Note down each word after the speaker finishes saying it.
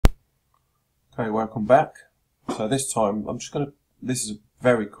Okay, welcome back. So this time this is a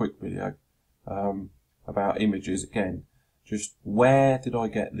very quick video about images again. Just where did I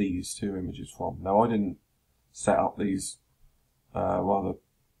get these two images from? Now I didn't set up these rather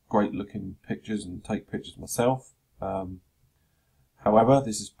great looking pictures and take pictures myself. However,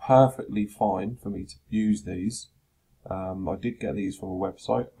 this is perfectly fine for me to use these. I did get these from a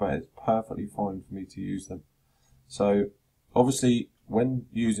website, but it's perfectly fine for me to use them. So obviously when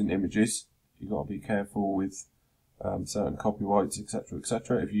using images, you've got to be careful with certain copyrights, etc.,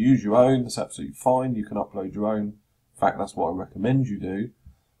 etc. If you use your own, that's absolutely fine. You can upload your own. In fact, that's what I recommend you do.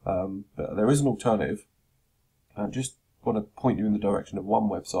 But there is an alternative. I just want to point you in the direction of one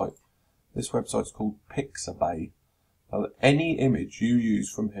website. This website is called Pixabay. Now, any image you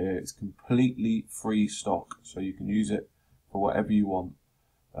use from here is completely free stock, so you can use it for whatever you want.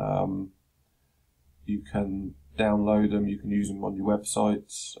 You can download them, you can use them on your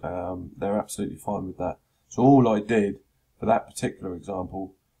websites. They're absolutely fine with that. So all I did for that particular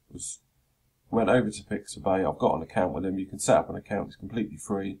example was went over to Pixabay. I've got an account with them. You can set up an account, it's completely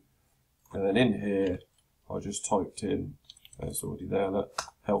free. And then in here, I just typed in, it's already there, look,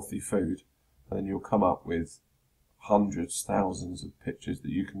 healthy food. And then you'll come up with hundreds, thousands of pictures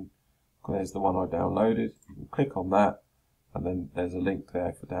that you can, there's the one I downloaded. You can click on that, and then there's a link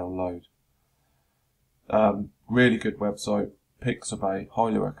there for download. Really good website, Pixabay,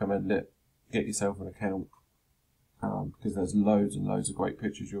 highly recommend it. Get yourself an account because there's loads and loads of great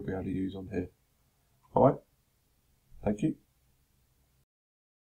pictures you'll be able to use on here. Alright, thank you.